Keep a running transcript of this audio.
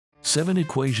7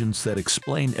 equations that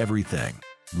explain everything.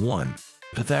 1.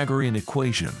 Pythagorean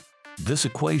equation. This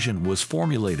equation was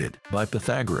formulated by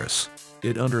Pythagoras.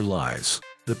 It underlies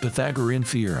the Pythagorean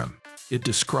theorem. It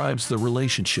describes the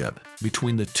relationship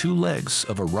between the two legs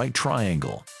of a right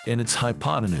triangle and its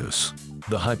hypotenuse.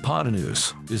 The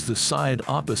hypotenuse is the side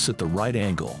opposite the right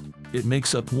angle. It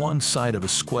makes up one side of a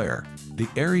square. The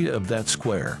area of that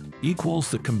square equals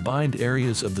the combined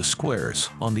areas of the squares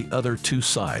on the other two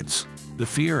sides. The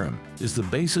theorem is the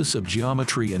basis of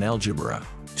geometry and algebra.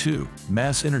 2.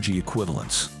 Mass-energy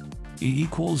equivalence. E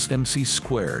equals mc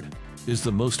squared is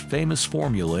the most famous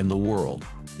formula in the world.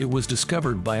 It was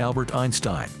discovered by Albert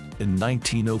Einstein in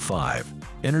 1905.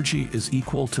 Energy is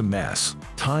equal to mass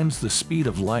times the speed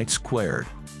of light squared.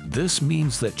 This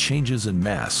means that changes in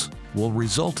mass will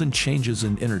result in changes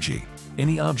in energy.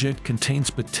 Any object contains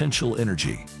potential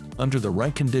energy. Under the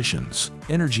right conditions,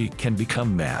 energy can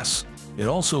become mass. It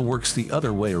also works the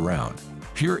other way around.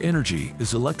 Pure energy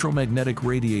is electromagnetic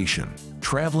radiation,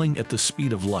 traveling at the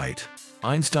speed of light.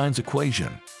 Einstein's equation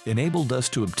enabled us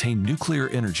to obtain nuclear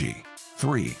energy.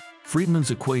 3. Friedmans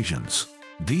Equations.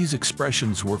 These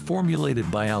expressions were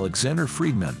formulated by Alexander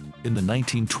Friedman in the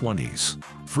 1920s.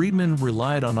 Friedman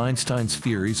relied on Einstein's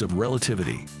theories of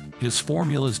relativity. His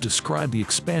formulas describe the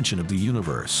expansion of the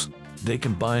universe. They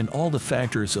combine all the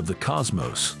factors of the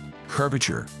cosmos: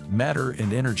 curvature, matter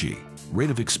and energy, rate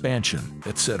of expansion,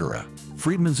 etc.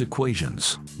 Friedman's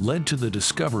equations led to the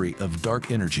discovery of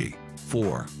dark energy.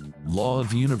 4. Law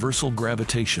of Universal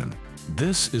Gravitation.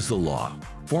 This is the law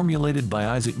formulated by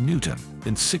Isaac Newton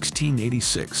in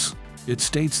 1686. It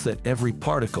states that every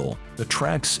particle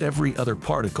attracts every other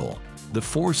particle. The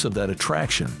force of that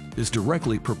attraction is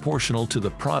directly proportional to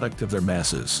the product of their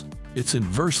masses. It's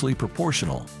inversely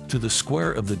proportional to the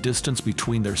square of the distance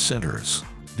between their centers.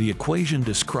 The equation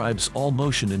describes all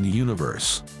motion in the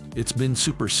universe. It's been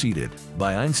superseded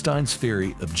by Einstein's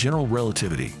theory of general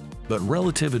relativity, but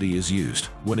relativity is used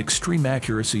when extreme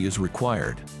accuracy is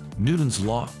required. Newton's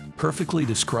law perfectly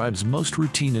describes most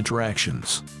routine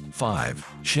interactions. 5.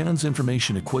 Shannon's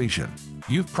information equation.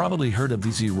 You've probably heard of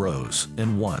the zeros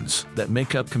and ones that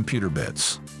make up computer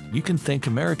bits. You can thank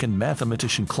American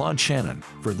mathematician Claude Shannon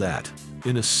for that.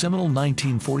 In a seminal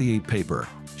 1948 paper,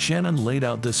 Shannon laid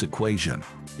out this equation.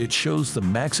 It shows the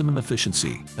maximum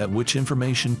efficiency at which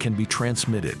information can be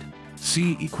transmitted.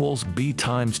 C equals B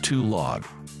times 2 log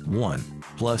 1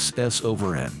 plus S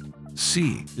over N.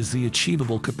 C is the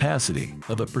achievable capacity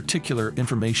of a particular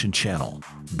information channel.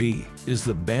 B is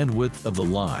the bandwidth of the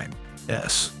line.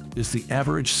 S is the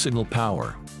average signal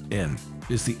power. N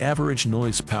is the average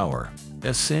noise power.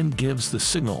 Sn gives the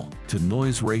signal to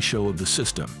noise ratio of the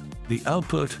system. The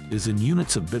output is in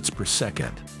units of bits per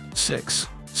second. 6.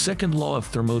 Second law of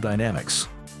thermodynamics.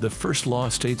 The first law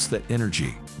states that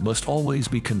energy must always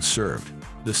be conserved.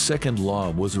 The second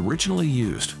law was originally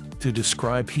used to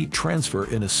describe heat transfer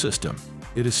in a system.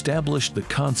 It established the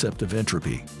concept of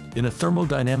entropy. In a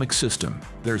thermodynamic system,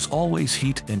 there's always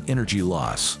heat and energy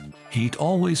loss. Heat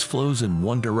always flows in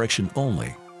one direction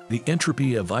only. The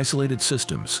entropy of isolated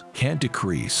systems can't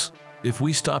decrease. If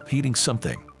we stop heating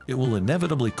something, it will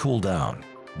inevitably cool down.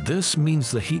 This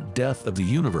means the heat death of the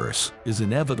universe is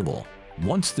inevitable.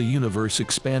 Once the universe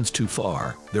expands too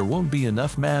far, there won't be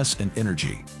enough mass and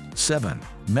energy. 7.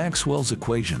 Maxwell's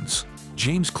Equations.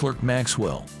 James Clerk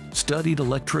Maxwell studied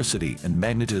electricity and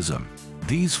magnetism.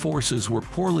 These forces were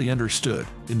poorly understood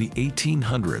in the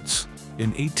 1800s. In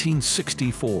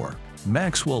 1864,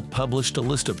 Maxwell published a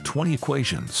list of 20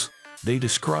 equations. They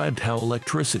described how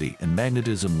electricity and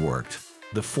magnetism worked.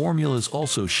 The formulas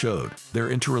also showed their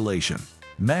interrelation.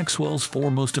 Maxwell's 4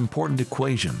 most important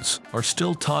equations are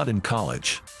still taught in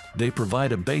college. They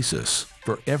provide a basis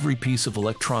for every piece of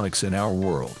electronics in our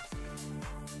world.